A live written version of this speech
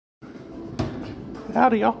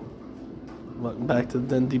Howdy, y'all. Welcome back to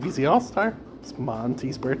the DBZALLSTAR. It's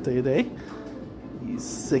Monty's birthday today. He's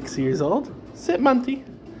 6 years old. Sit, Monty.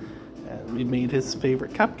 And we made his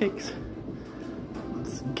favorite cupcakes.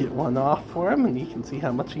 Let's get one off for him and you can see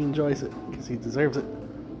how much he enjoys it, because he deserves it.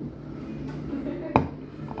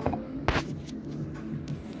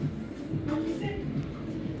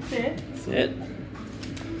 Sit. Sit.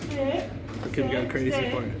 Sit. Look at him go crazy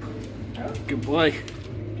Sit. for it. Oh. Good boy.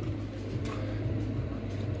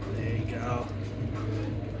 There you go.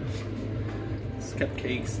 These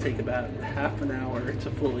cupcakes take about half an hour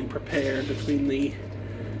to fully prepare between the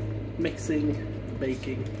mixing,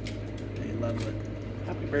 baking. They love it.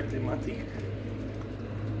 Happy birthday, Monty.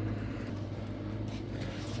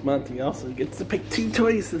 Monty also gets to pick 2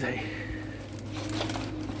 toys today.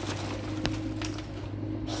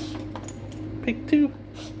 Pick 2.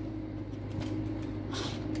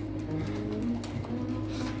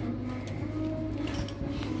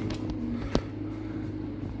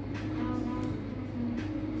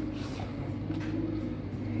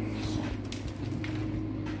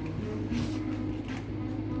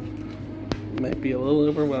 Might be a little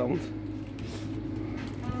overwhelmed.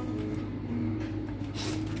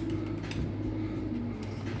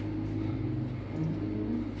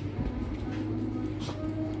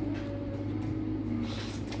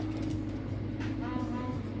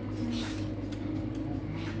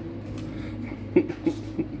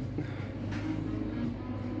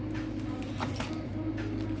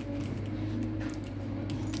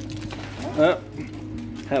 Oh,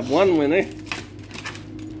 have one winner.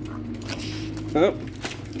 Oh.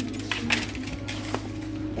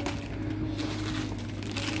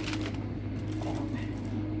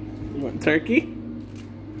 You want turkey?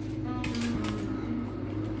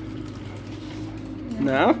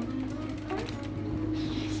 No?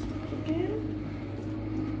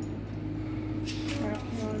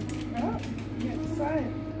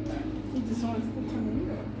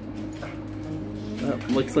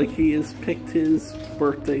 Looks like he has picked his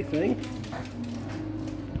birthday thing.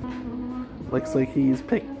 Looks like he's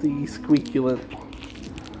picked the squeakulent.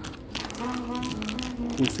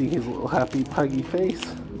 You can see his little happy puggy face.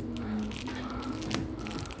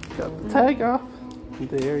 Got the tag off.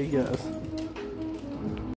 There he goes.